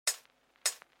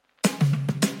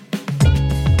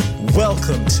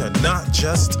Welcome to Not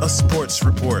Just a Sports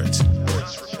Report.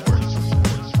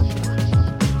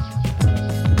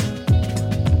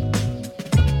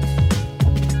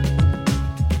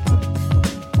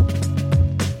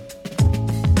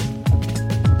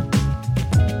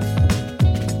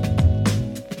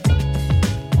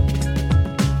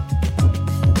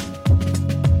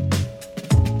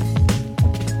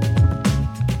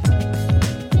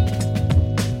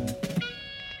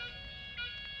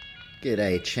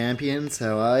 G'day champions,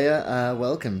 how are ya?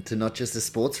 Welcome to Not Just a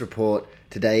Sports Report.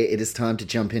 Today it is time to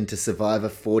jump into Survivor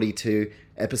 42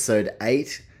 episode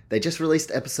 8. They just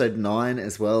released episode 9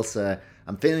 as well, so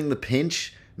I'm feeling the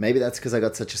pinch. Maybe that's because I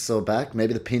got such a sore back.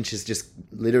 Maybe the pinch is just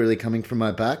literally coming from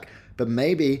my back. But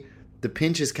maybe the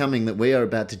pinch is coming that we are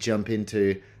about to jump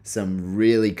into some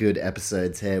really good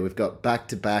episodes here. We've got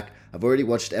back-to-back. I've already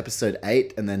watched episode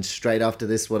 8, and then straight after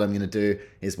this, what I'm going to do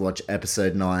is watch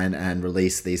episode 9 and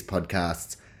release these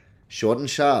podcasts. Short and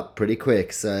sharp, pretty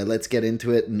quick. So let's get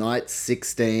into it. Night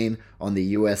 16 on the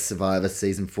US Survivor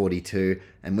Season 42,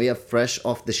 and we are fresh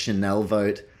off the Chanel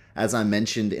vote. As I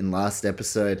mentioned in last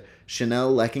episode,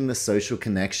 Chanel lacking the social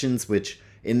connections, which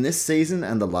in this season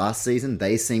and the last season,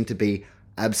 they seem to be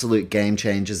absolute game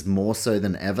changers more so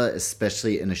than ever,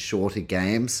 especially in a shorter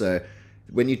game. So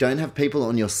when you don't have people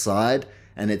on your side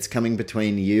and it's coming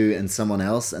between you and someone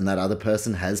else and that other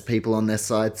person has people on their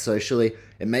side socially,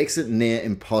 it makes it near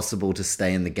impossible to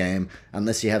stay in the game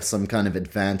unless you have some kind of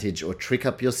advantage or trick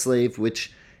up your sleeve,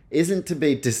 which isn't to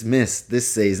be dismissed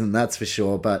this season, that's for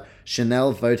sure. But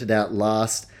Chanel voted out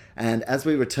last, and as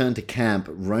we return to camp,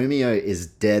 Romeo is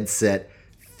dead set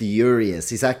furious.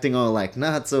 He's acting all like,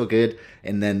 nah, it's all good,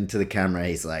 and then to the camera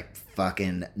he's like,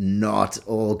 fucking not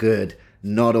all good.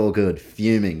 Not all good,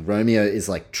 fuming. Romeo is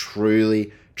like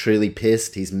truly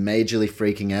pissed. He's majorly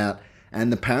freaking out.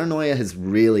 And the paranoia has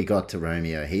really got to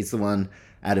Romeo. He's the one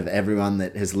out of everyone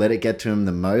that has let it get to him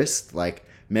the most. Like,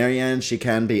 Marianne, she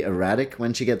can be erratic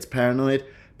when she gets paranoid.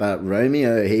 But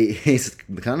Romeo, he's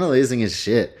kind of losing his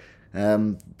shit.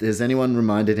 Has anyone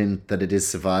reminded him that it is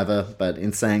Survivor? But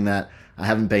in saying that, I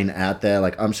haven't been out there.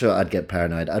 Like, I'm sure I'd get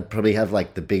paranoid. I'd probably have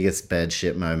like the biggest bad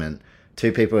shit moment.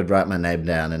 2 people would write my name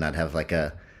down and I'd have like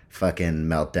a fucking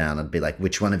meltdown. I'd be like,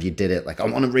 which one of you did it? Like, I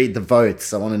want to read the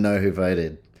votes. I want to know who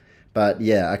voted. But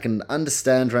yeah, I can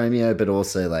understand Romeo, but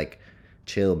also like,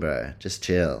 chill, bro. Just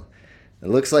chill. It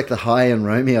looks like the Hai and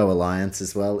Romeo alliance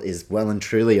as well is well and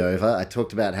truly over. I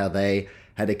talked about how they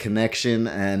had a connection,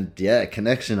 and yeah,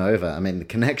 connection over. I mean, the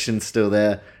connection's still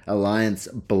there. Alliance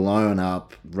blown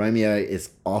up. Romeo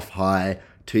is off Hai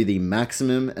to the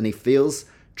maximum, and he feels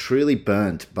truly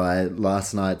burnt by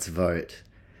last night's vote.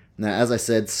 Now, as I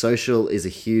said, social is a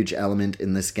huge element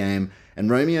in this game,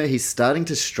 and Romeo, he's starting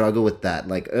to struggle with that.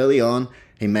 Like, early on,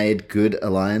 he made good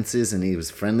alliances and he was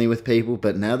friendly with people,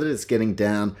 but now that it's getting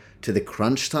down to the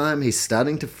crunch time, he's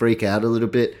starting to freak out a little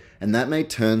bit, and that may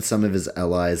turn some of his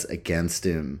allies against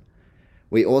him.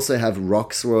 We also have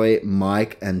Roxroy,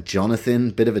 Mike, and Jonathan,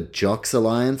 bit of a jocks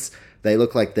alliance. They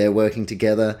look like they're working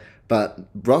together. But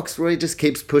Roxroy just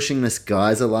keeps pushing this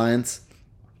guys alliance.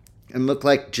 And look,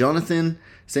 like, Jonathan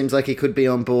seems like he could be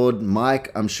on board. Mike,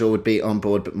 I'm sure, would be on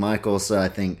board. But Mike also, I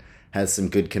think, has some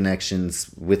good connections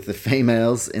with the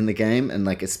females in the game. And,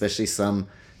 like, especially some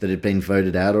that had been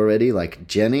voted out already, like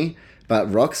Jenny. But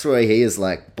Roxroy, he is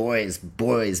like, boys.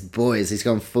 He's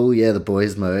gone full, the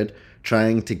boys mode,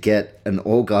 trying to get an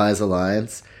all-guys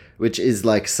alliance. Which is,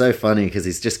 like, so funny because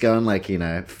he's just going, like,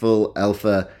 full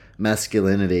alpha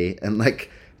masculinity, and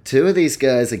like 2 of these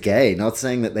guys are gay. Not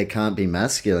saying that they can't be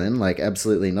masculine, like,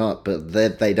 absolutely not, but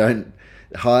they don't.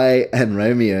 Hai and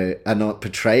Romeo are not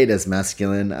portrayed as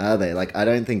masculine, are they? Like, I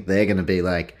don't think they're gonna be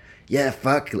like, yeah,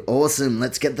 fuck, awesome,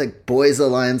 let's get the boys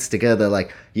alliance together.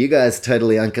 Like, you guys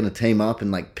totally aren't gonna team up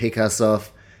and like pick us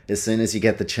off as soon as you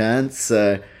get the chance.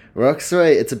 So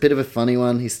Roxroy, it's a bit of a funny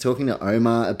one. He's talking to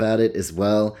Omar about it as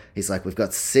well. He's like, we've got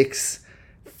 6-4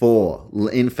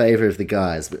 in favor of the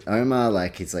guys, but Omar,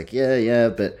 like, he's like, yeah,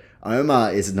 but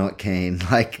Omar is not keen.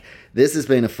 Like, this has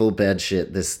been a full bad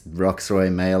shit, this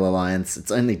Roxroy male alliance. It's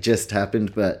only just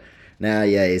happened, but now,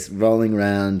 he's rolling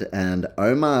around, and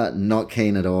Omar not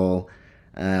keen at all.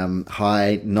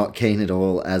 Hai not keen at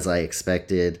all, as I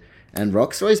expected, and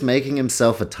Roxroy's making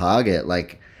himself a target.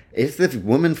 Like, if the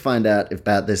women find out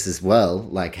about this as well,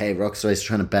 like, hey, Roxroy's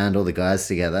trying to band all the guys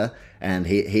together, and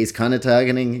he's kind of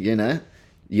targeting,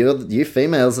 you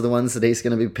females are the ones that he's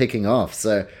going to be picking off.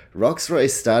 So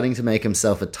Roxroy's starting to make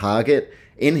himself a target.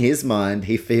 In his mind,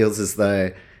 he feels as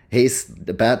though he's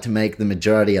about to make the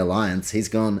majority alliance. He's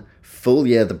gone full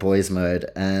the boys mode,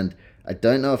 and I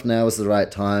don't know if now is the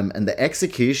right time. And the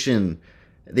execution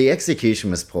the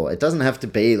execution was poor. It doesn't have to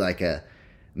be like a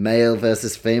male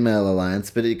versus female alliance,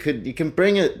 but you can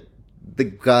bring the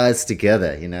guys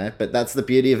together, you know. But that's the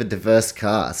beauty of a diverse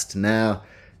cast. Now,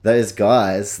 those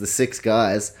guys, the 6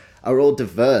 guys, are all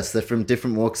diverse. They're from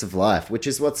different walks of life, which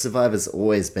is what Survivor's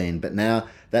always been. But now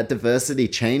that diversity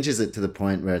changes it to the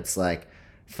point where it's like,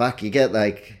 fuck, you get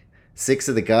like 6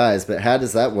 of the guys, but how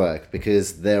does that work?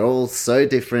 Because they're all so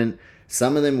different.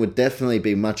 Some of them would definitely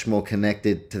be much more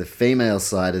connected to the female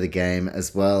side of the game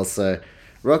as well. So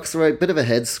Rocksroy, bit of a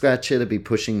head scratcher to be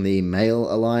pushing the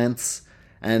male alliance.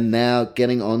 And now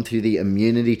getting onto the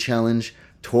immunity challenge.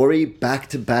 Tori,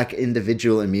 back-to-back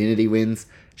individual immunity wins.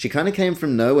 She kind of came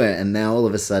from nowhere and now all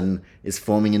of a sudden is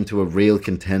forming into a real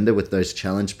contender with those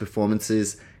challenge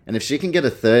performances. And if she can get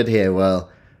a third here,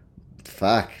 well,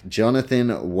 fuck,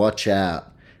 Jonathan, watch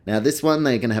out. Now this one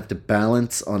they're going to have to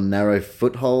balance on narrow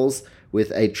footholds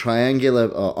with a triangular,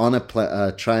 or on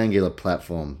a triangular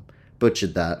platform.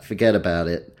 Butchered that, forget about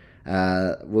it.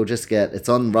 We'll just get, it's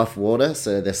on rough water,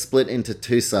 so they're split into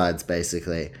 2 sides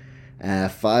basically.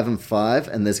 5 and 5,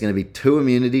 and there's going to be 2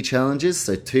 immunity challenges,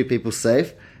 so 2 people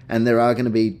safe, and there are going to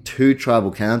be 2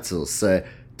 tribal councils, so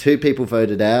 2 people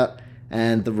voted out,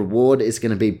 and the reward is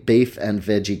going to be beef and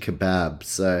veggie kebab.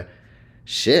 So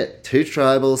shit, 2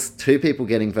 tribals, 2 people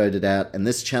getting voted out, and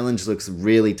this challenge looks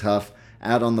really tough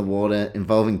out on the water,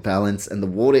 involving balance, and the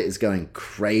water is going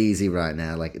crazy right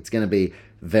now. Like, it's going to be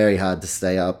very hard to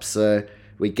stay up. So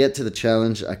we get to the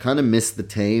challenge. I kind of missed the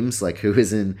teams, like who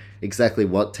is in exactly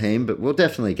what team, but we'll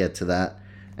definitely get to that.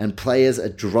 And players are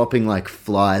dropping like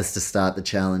flies to start the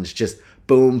challenge. Just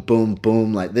boom, boom,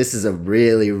 boom. Like, this is a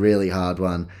really, really hard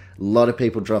one. A lot of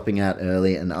people dropping out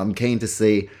early, and I'm keen to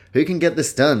see who can get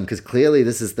this done, because clearly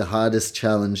this is the hardest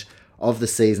challenge of the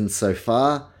season so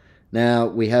far. Now,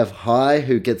 we have High,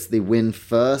 who gets the win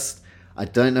first. I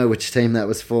don't know which team that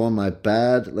was for, my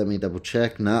bad. Let me double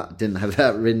check. Nah, didn't have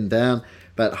that written down.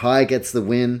 But High gets the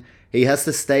win. He has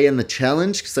to stay in the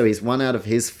challenge, so he's 1 out of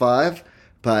his 5.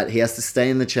 But he has to stay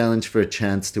in the challenge for a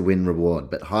chance to win reward.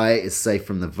 But High is safe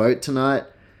from the vote tonight.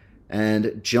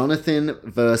 And Jonathan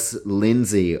versus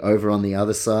Lindsay over on the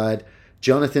other side.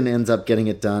 Jonathan ends up getting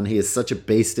it done. He is such a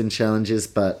beast in challenges,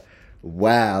 but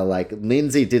wow, like,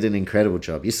 Lindsay did an incredible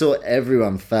job. You saw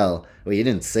everyone fell. Well, you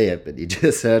didn't see it, but you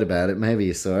just heard about it. Maybe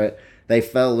you saw it. They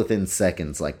fell within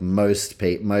seconds, like most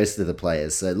of the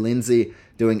players. So Lindsay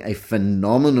doing a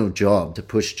phenomenal job to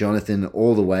push Jonathan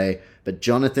all the way. But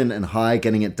Jonathan and High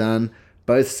getting it done,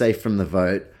 both safe from the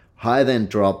vote. High then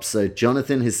drops, so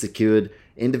Jonathan has secured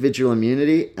individual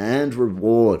immunity and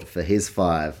reward for his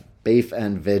 5. Beef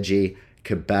and veggie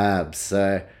kebabs.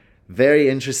 So very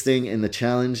interesting in the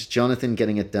challenge. Jonathan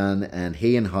getting it done, and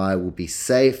he and High will be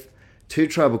safe. 2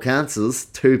 tribal councils,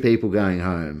 2 people going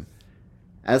home.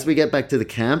 As we get back to the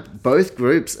camp, both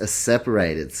groups are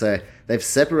separated. So they've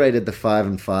separated the 5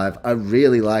 and 5. I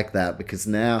really like that, because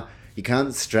now you can't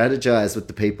strategize with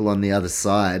the people on the other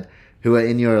side who are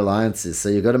in your alliances. So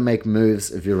you've got to make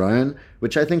moves of your own,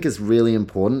 which I think is really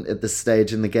important at this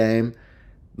stage in the game.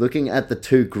 Looking at the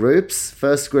 2 groups,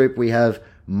 first group we have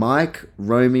Mike,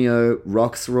 Romeo,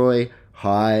 Rocksroy,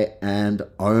 High, and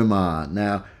Omar.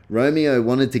 Now, Romeo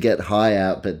wanted to get High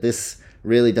out, but this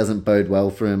really doesn't bode well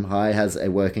for him. High has a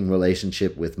working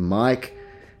relationship with Mike.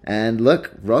 And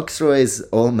look, Rocksroy's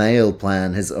all-male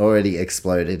plan has already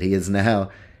exploded. He is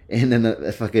now in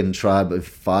a fucking tribe of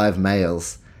 5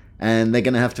 males. And they're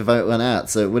going to have to vote one out.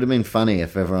 So it would have been funny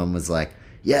if everyone was like,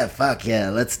 yeah, fuck yeah,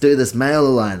 let's do this male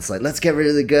alliance. Like, let's get rid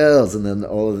of the girls. And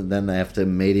then they have to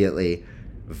immediately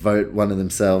vote one of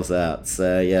themselves out.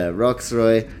 So yeah,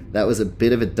 Rocksroy, that was a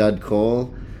bit of a dud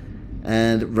call.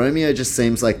 And Romeo just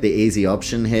seems like the easy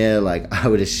option here. Like, I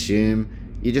would assume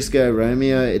you just go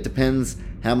Romeo. It depends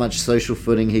how much social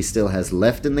footing he still has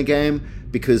left in the game,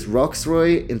 because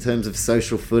Rocksroy, in terms of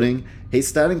social footing, he's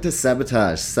starting to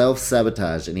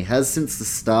self-sabotage, and he has since the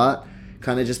start,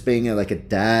 kind of just being like a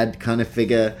dad kind of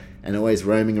figure, and always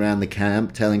roaming around the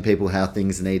camp, telling people how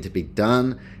things need to be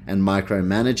done, and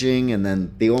micromanaging. And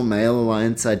then the all-male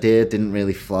alliance idea didn't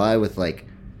really fly with like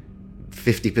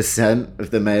 50% of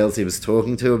the males he was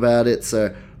talking to about it.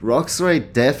 So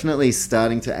Rocksroy definitely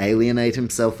starting to alienate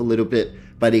himself a little bit,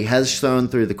 but he has shown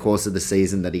through the course of the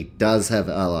season that he does have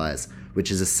allies,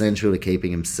 which is essential to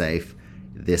keeping him safe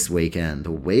this weekend.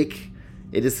 Or week?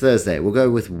 It is Thursday. We'll go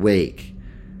with week.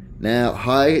 Now,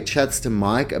 High chats to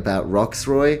Mike about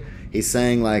Rocksroy. He's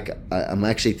saying, like, I'm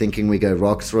actually thinking we go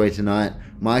Rocksroy tonight.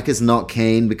 Mike is not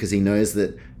keen because he knows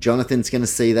that Jonathan's going to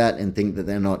see that and think that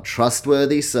they're not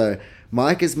trustworthy. So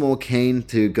Mike is more keen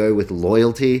to go with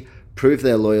loyalty, prove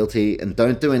their loyalty, and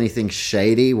don't do anything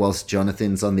shady whilst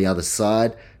Jonathan's on the other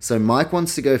side. So Mike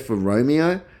wants to go for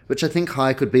Romeo, which I think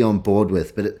Hai could be on board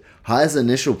with, but Hai's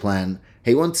initial plan,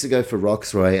 he wants to go for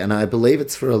Roxroy, and I believe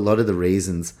it's for a lot of the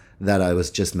reasons that I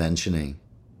was just mentioning.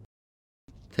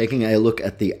 Taking a look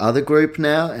at the other group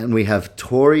now, and we have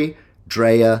Tori,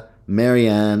 Drea,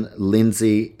 Marianne,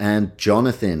 Lindsay, and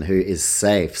Jonathan, who is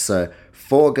safe. So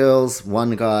 4 girls,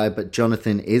 1 guy, but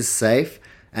Jonathan is safe,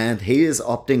 and he is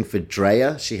opting for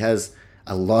Drea. She has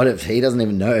he doesn't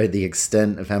even know the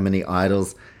extent of how many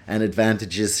idols and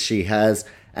advantages she has.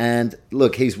 And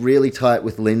look, he's really tight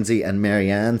with Lindsay and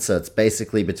Marianne, so it's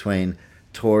basically between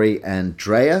Tori and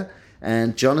Drea.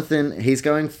 And Jonathan, he's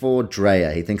going for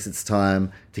Drea. He thinks it's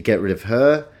time to get rid of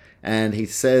her. And he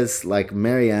says, like,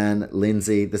 Marianne,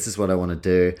 Lindsay, this is what I want to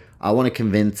do. I want to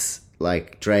convince,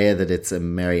 like, Drea that it's a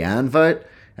Marianne vote.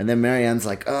 And then Marianne's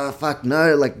like, oh, fuck,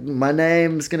 no, like, my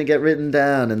name's going to get written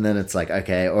down. And then it's like,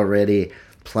 okay, already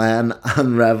plan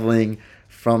unraveling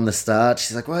from the start.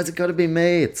 She's like, why has it got to be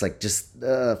me? It's like, just,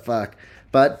 fuck.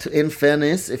 But in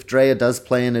fairness, if Drea does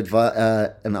play an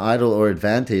idol or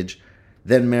advantage,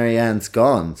 then Marianne's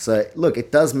gone. So, look,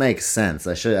 it does make sense.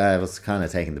 I was kind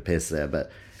of taking the piss there,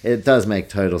 but it does make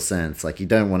total sense. Like, you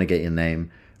don't want to get your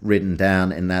name written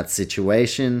down in that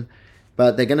situation.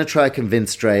 But they're going to try to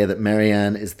convince Drea that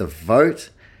Marianne is the vote.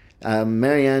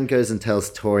 Marianne goes and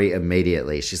tells Tori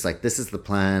immediately. She's like, this is the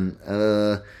plan.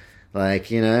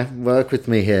 Work with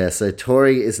me here. So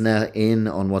Tori is now in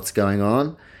on what's going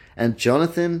on. And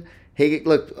Jonathan,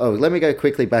 let me go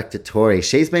quickly back to Tori.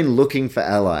 She's been looking for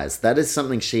allies. That is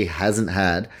something she hasn't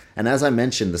had. And as I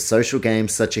mentioned, the social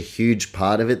game's such a huge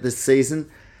part of it this season.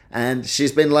 And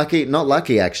she's been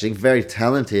very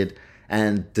talented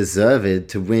and deserved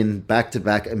to win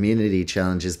back-to-back immunity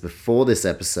challenges before this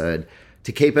episode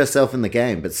to keep herself in the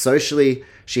game. But socially,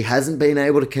 she hasn't been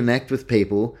able to connect with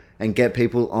people and get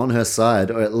people on her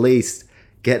side, or at least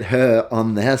get her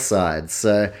on their side.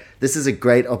 So this is a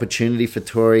great opportunity for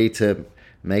Tori to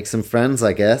make some friends,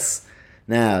 I guess.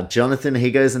 Now, Jonathan, he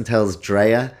goes and tells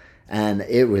Drea, and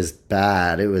it was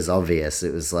bad. It was obvious.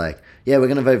 It was like, yeah, we're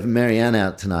going to vote for Marianne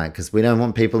out tonight because we don't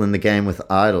want people in the game with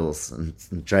idols. And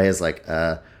Drea's like,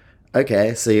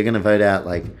 okay, so you're going to vote out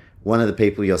like one of the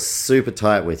people you're super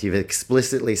tight with. You've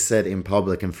explicitly said in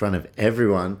public in front of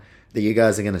everyone that you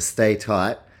guys are going to stay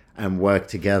tight and work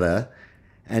together,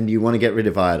 and you want to get rid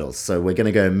of idols. So we're going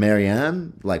to go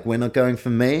Marianne, like we're not going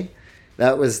for me.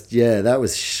 That was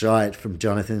shite from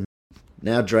Jonathan.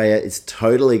 Now Drea is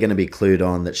totally going to be clued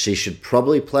on that she should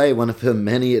probably play one of her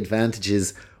many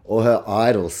advantages or her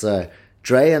idol. So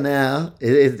Drea now,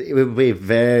 it would be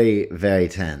very, very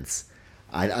tense.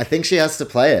 I think she has to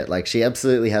play it. Like, she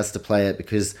absolutely has to play it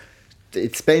because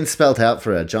it's been spelt out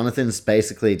for her. Jonathan's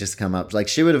basically just come up. Like,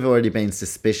 she would have already been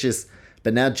suspicious,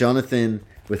 but now Jonathan,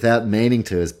 without meaning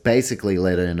to, has basically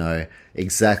let her know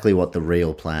exactly what the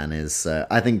real plan is. So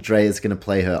I think Drea's going to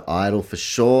play her idol for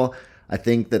sure. I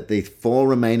think that the 4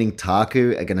 remaining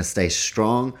Taku are going to stay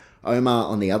strong. Omar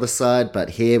on the other side,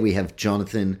 but here we have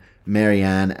Jonathan,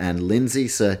 Marianne, and Lindsay.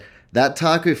 So that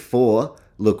Taku 4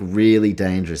 look really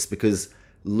dangerous because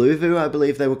Luvu, I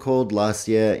believe they were called last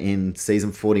year in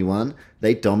season 41,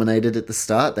 they dominated at the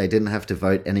start. They didn't have to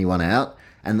vote anyone out.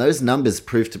 And those numbers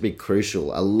proved to be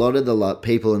crucial. A lot of the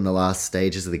people in the last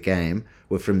stages of the game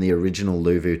were from the original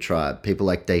Luvu tribe. People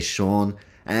like Deshawn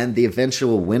and the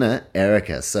eventual winner,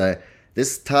 Erica. So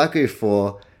this Taku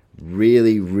 4,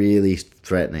 really, really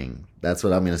threatening. That's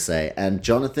what I'm going to say. And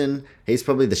Jonathan, he's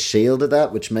probably the shield of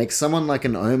that, which makes someone like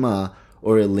an Omar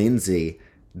or a Lindsay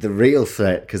the real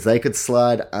threat, because they could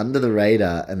slide under the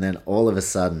radar and then all of a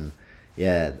sudden,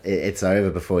 yeah, it's over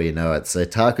before you know it. So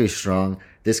Taku's strong.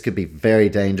 This could be very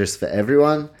dangerous for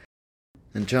everyone.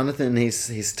 And Jonathan,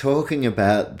 he's talking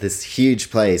about this huge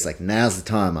play. He's like, now's the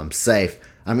time. I'm safe.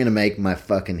 I'm going to make my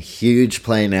fucking huge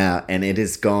play now. And it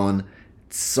has gone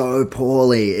so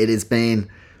poorly. It has been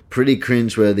pretty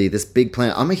cringeworthy, this big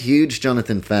plan. I'm a huge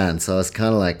Jonathan fan, so I was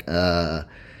kind of like,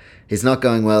 he's not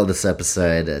going well this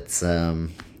episode. It's,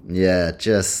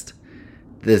 just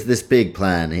this big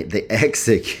plan. The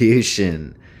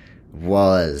execution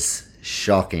was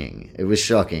shocking. It was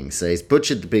shocking. So he's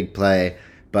butchered the big play,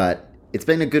 but it's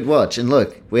been a good watch. And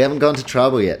look, we haven't gone to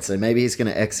tribal yet, so maybe he's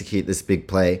going to execute this big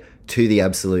play to the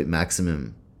absolute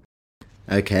maximum.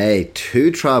 Okay,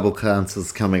 2 tribal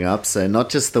councils coming up, so not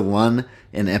just the one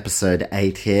in episode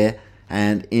 8 here.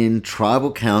 And in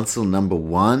tribal council number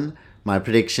 1, my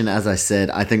prediction, as I said,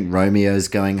 I think Romeo's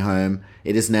going home.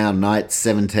 It is now night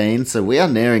 17, so we are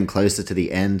nearing closer to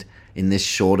the end in this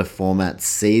shorter format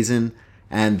season.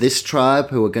 And this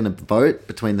tribe, who are going to vote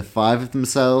between the 5 of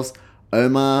themselves,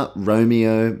 Omar,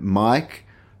 Romeo, Mike,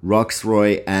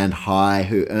 Roxroy, and High,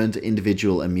 who earned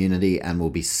individual immunity and will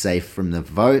be safe from the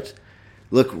vote.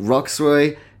 Look,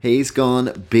 Roxroy, he's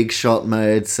gone big shot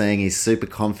mode, saying he's super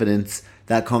confident.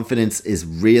 That confidence is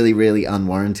really, really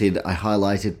unwarranted. I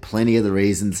highlighted plenty of the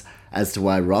reasons as to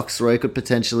why Roxroy could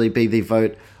potentially be the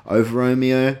vote over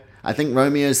Romeo. I think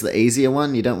Romeo's the easier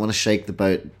one. You don't want to shake the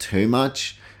boat too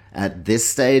much at this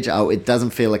stage. It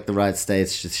doesn't feel like the right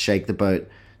stage to shake the boat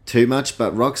too much,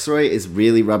 but Roxroy is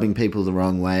really rubbing people the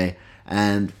wrong way.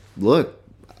 And look,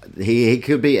 he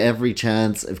could be every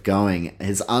chance of going.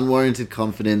 His unwarranted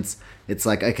confidence, it's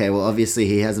like, okay, well, obviously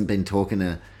he hasn't been talking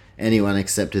to anyone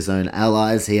except his own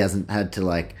allies. He hasn't had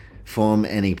to form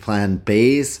any plan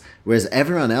Bs, whereas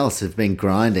everyone else have been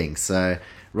grinding. So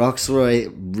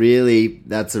Roxroy, really,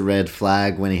 that's a red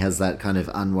flag when he has that kind of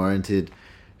unwarranted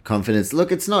confidence.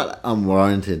 Look, it's not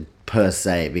unwarranted per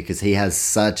se because he has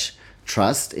such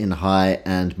trust in High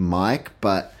and Mike,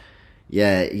 but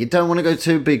yeah, you don't want to go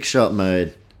too big shot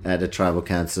mode at a tribal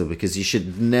council because you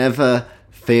should never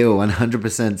feel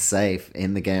 100% safe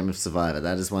in the game of Survivor.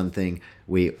 That is one thing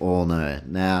we all know.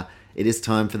 Now, it is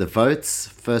time for the votes.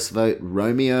 First vote,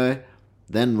 Romeo,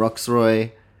 then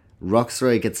Roxroy.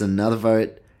 Roxroy gets another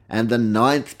vote, and the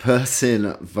 9th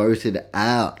person voted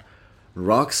out.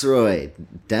 Roxroy,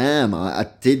 damn, I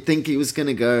did think he was going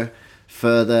to go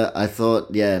further. I thought,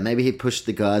 yeah, maybe he pushed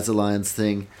the Guys Alliance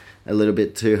thing a little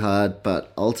bit too hard,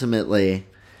 but ultimately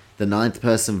the 9th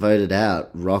person voted out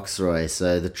Roxroy.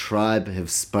 So the tribe have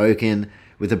spoken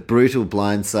with a brutal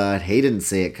blindside. He didn't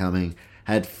see it coming,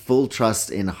 had full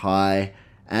trust in High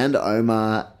and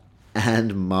Omar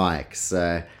and Mike.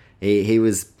 So he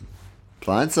was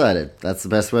blindsided. That's the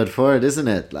best word for it, isn't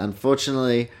it?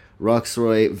 Unfortunately,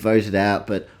 Roxroy voted out,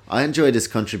 but I enjoyed his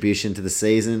contribution to the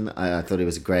season. I thought he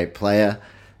was a great player.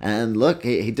 And look,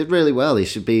 he did really well. He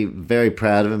should be very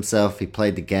proud of himself. He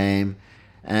played the game.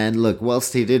 And look,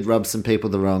 whilst he did rub some people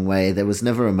the wrong way, there was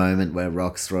never a moment where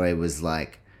Roxroy was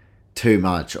too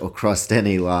much or crossed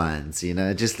any lines. You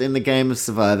know, just in the game of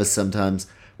Survivor, sometimes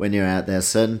when you're out there,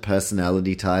 certain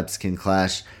personality types can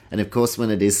clash. And of course,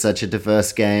 when it is such a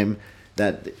diverse game,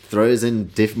 that throws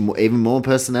in even more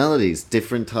personalities,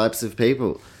 different types of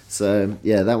people. So,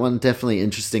 yeah, that one definitely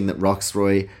interesting that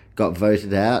Roxroy got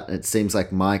voted out. It seems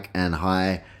like Mike and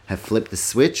High have flipped the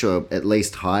switch, or at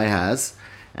least High has.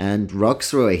 And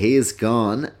Roxroy, he is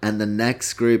gone, and the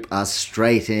next group are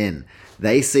straight in.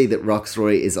 They see that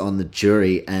Roxroy is on the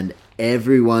jury, and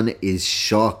everyone is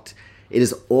shocked. It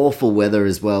is awful weather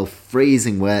as well,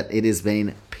 freezing wet. It has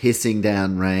been pissing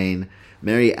down rain.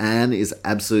 Mary Ann is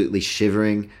absolutely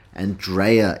shivering, and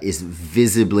Drea is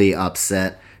visibly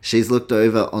upset. She's looked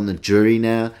over on the jury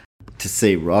now to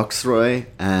see Roxroy,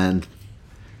 and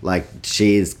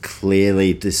she is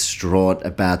clearly distraught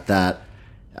about that.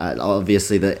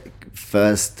 Obviously, the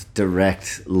first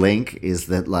direct link is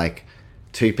that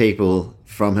two people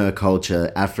from her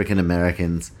culture, African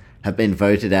Americans, have been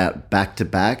voted out back to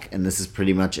back, and this is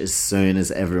pretty much as soon as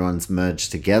everyone's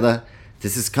merged together.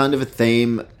 This is kind of a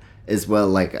theme as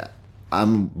well.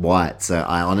 I'm white, so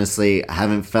I honestly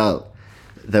haven't felt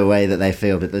the way that they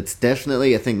feel, but it's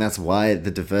definitely, I think that's why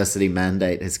the diversity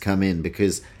mandate has come in,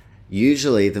 because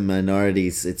usually the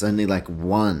minorities, it's only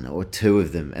 1 or 2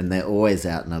 of them, and they're always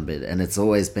outnumbered, and it's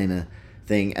always been a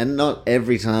thing. And not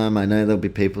every time. I know there'll be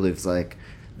people who's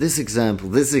this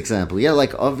example. Yeah,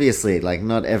 obviously,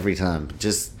 not every time.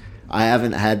 Just, I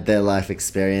haven't had their life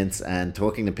experience, and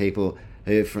talking to people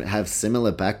who have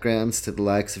similar backgrounds to the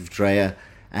likes of Drea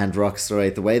and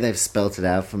Roxroy, the way they've spelt it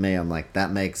out for me, I'm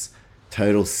that makes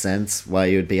total sense why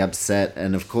you would be upset.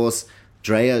 And of course,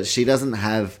 Drea, she doesn't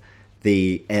have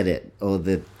the edit or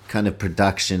the kind of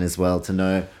production as well to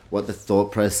know what the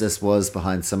thought process was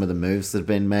behind some of the moves that have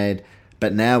been made.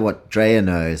 But now what Drea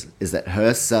knows is that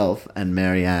herself and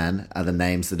Mary Ann are the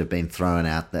names that have been thrown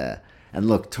out there. And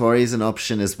look, Tori's an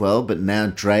option as well, but now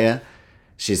Drea,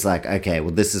 she's okay,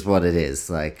 well, this is what it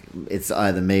is. It's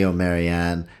either me or Mary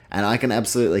Ann, and I can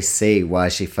absolutely see why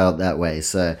she felt that way.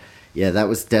 So, yeah, that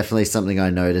was definitely something I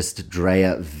noticed.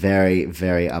 Drea very,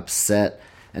 very upset.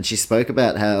 And she spoke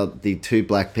about how the 2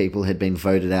 black people had been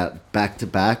voted out back to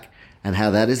back, and how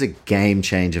that is a game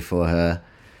changer for her.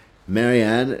 Mary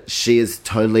Ann, she is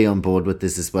totally on board with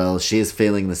this as well. She is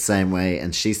feeling the same way,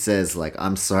 and she says,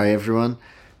 I'm sorry, everyone,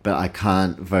 but I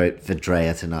can't vote for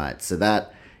Drea tonight. So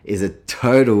that is a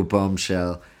total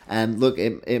bombshell. And look,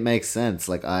 it makes sense.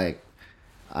 I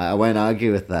won't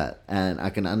argue with that, and I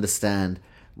can understand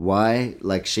why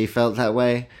she felt that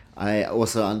way. I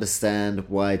also understand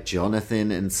why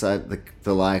Jonathan and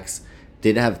the likes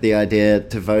did have the idea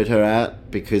to vote her out,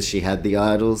 because she had the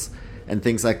idols. and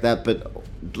things like that. But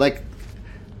like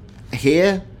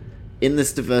here in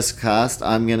this diverse cast,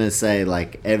 I'm gonna say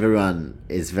like everyone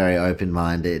is very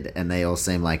open-minded and they all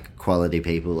seem like quality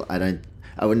people.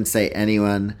 I wouldn't say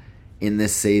anyone in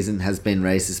this season has been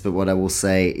racist, but what I will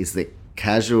say is that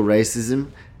casual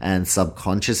racism and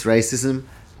subconscious racism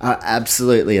are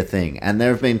absolutely a thing. And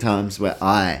there have been times where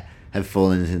I have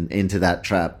fallen into that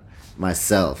trap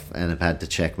myself and have had to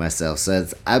check myself. So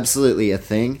it's absolutely a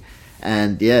thing.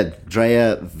 And yeah,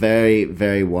 Drea, very,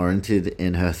 very warranted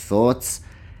in her thoughts.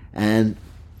 And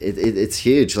it's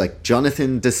huge. Like,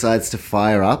 Jonathan decides to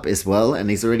fire up as well, and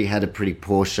he's already had a pretty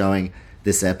poor showing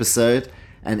this episode.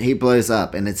 And he blows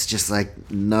up, and it's just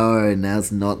like, no,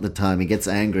 now's not the time. He gets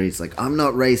angry. He's like, I'm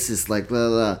not racist, like, blah,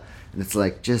 blah. And it's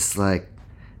like, just like,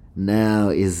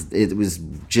 it was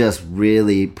just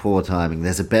really poor timing.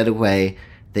 There's a better way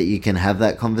that you can have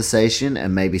that conversation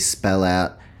and maybe spell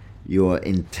out your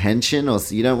intention, or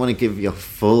you don't want to give your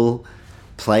full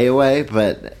play away,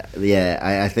 but yeah,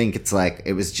 I think it's like,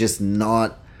 it was just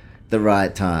not the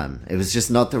right time. It was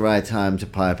just not the right time to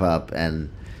pipe up,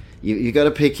 and you got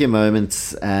to pick your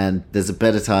moments, and there's a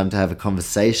better time to have a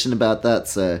conversation about that.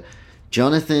 So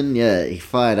Jonathan, yeah, he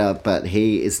fired up, but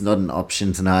he is not an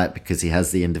option tonight because he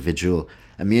has the individual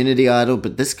immunity idol,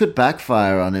 but this could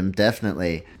backfire on him,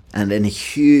 definitely. And in a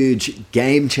huge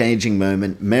game-changing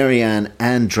moment, Marianne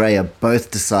and Drea both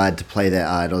decide to play their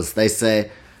idols. They say,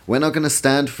 we're not going to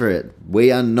stand for it.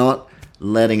 We are not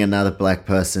letting another black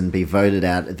person be voted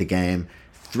out of the game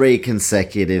 3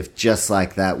 consecutive, just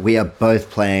like that. We are both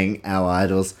playing our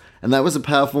idols. And that was a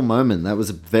powerful moment. That was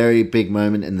a very big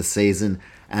moment in the season.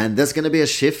 And there's going to be a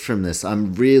shift from this.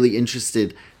 I'm really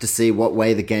interested to see what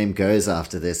way the game goes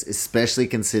after this, especially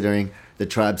considering the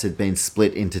tribes had been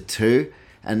split into 2.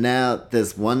 And now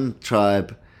there's one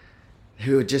tribe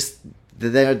who are just,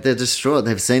 they're distraught.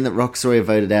 They've seen that Rocksroy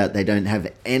voted out. They don't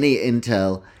have any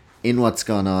intel in what's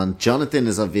gone on. Jonathan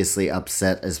is obviously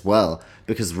upset as well,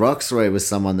 because Rocksroy was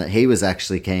someone that he was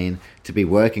actually keen to be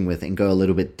working with and go a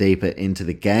little bit deeper into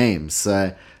the game.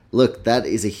 So look, that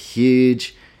is a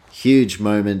huge, huge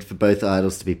moment for both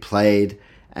idols to be played.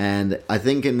 And I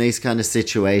think in these kind of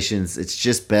situations, it's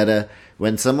just better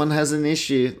when someone has an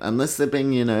issue, unless they're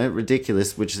being,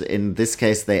 ridiculous, which in this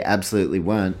case they absolutely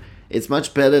weren't. It's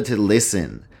much better to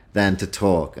listen than to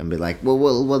talk and be like,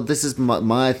 well, this is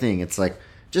my thing. It's like,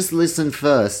 just listen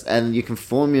first, and you can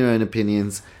form your own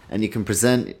opinions, and you can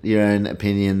present your own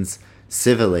opinions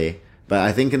civilly. But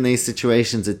I think in these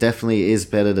situations, it definitely is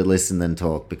better to listen than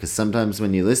talk, because sometimes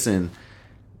when you listen,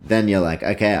 then you're like,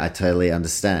 okay, I totally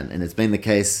understand. And it's been the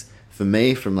case for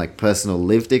me from like personal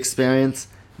lived experience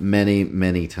many,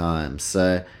 many times.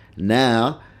 So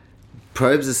now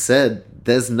Probes has said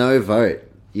there's no vote.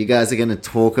 You guys are going to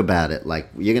talk about it. Like,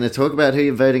 you're going to talk about who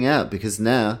you're voting out, because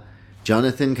now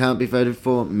Jonathan can't be voted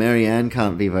for, Marianne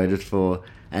can't be voted for,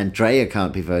 and Drea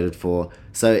can't be voted for.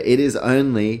 So it is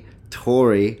only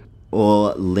Tori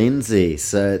or Lindsay.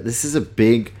 So this is a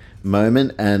big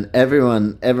moment, and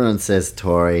everyone says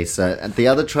Tori. So the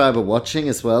other tribe are watching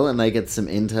as well, and they get some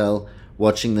intel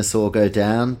watching this all go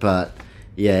down. But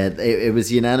yeah, it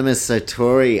was unanimous. So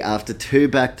Tori, after 2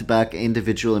 back-to-back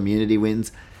individual immunity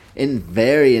wins in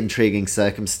very intriguing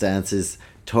circumstances,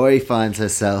 Tori finds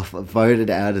herself voted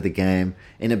out of the game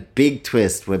in a big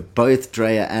twist where both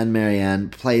Drea and Marianne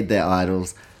played their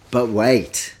idols. But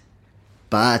wait,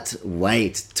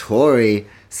 Tori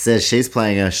says she's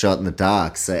playing her shot in the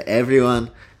dark. So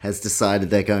everyone has decided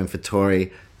they're going for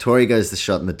Tori. Tori goes the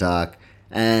shot in the dark,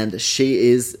 and she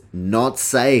is not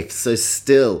safe. So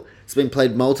still, it's been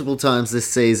played multiple times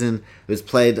this season. It was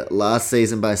played last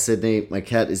season by Sydney. My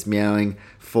cat is meowing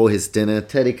for his dinner.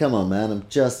 Teddy, come on, man. I'm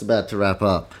just about to wrap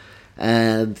up.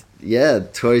 And yeah,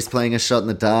 Tori's playing a shot in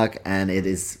the dark, and it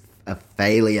is a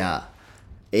failure.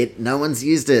 No one's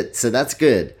used it, so that's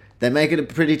good. They make it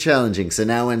pretty challenging. So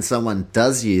now when someone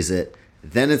does use it,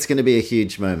 then it's going to be a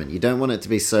huge moment. You don't want it to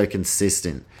be so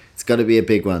consistent. It's got to be a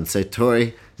big one. So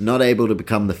Tori, not able to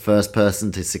become the first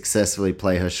person to successfully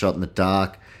play her shot in the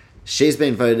dark. She's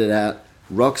been voted out.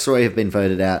 Rocksroy have been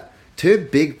voted out. 2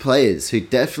 big players who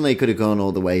definitely could have gone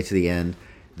all the way to the end.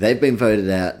 They've been voted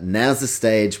out. Now's the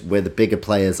stage where the bigger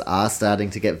players are starting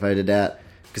to get voted out,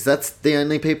 because that's the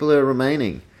only people who are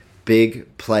remaining.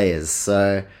 Big players.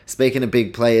 So speaking of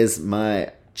big players,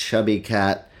 my chubby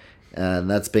cat,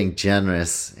 that's being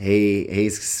generous.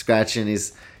 He's scratching,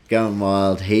 he's going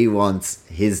wild. He wants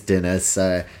his dinner.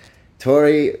 So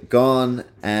Tori gone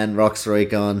and Rocksroy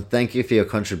gone. Thank you for your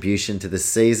contribution to this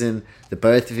season. The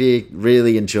both of you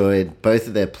really enjoyed both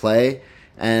of their play,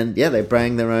 and yeah, they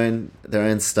bring their own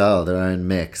style, their own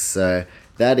mix. So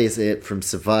that is it from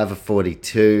Survivor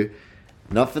 42.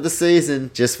 Not for the season,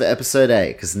 just for episode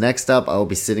 8, because next up I'll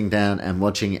be sitting down and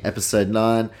watching episode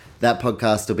 9. That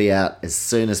podcast will be out as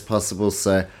soon as possible,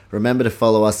 so remember to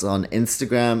follow us on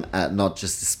Instagram at Not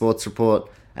Just a Sports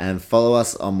Report, and follow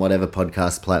us on whatever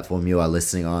podcast platform you are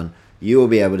listening on. You will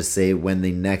be able to see when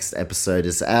the next episode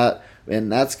is out, and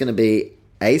that's going to be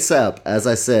ASAP, as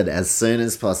I said, as soon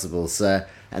as possible. So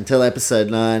until episode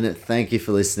 9, thank you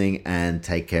for listening and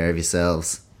take care of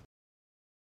yourselves.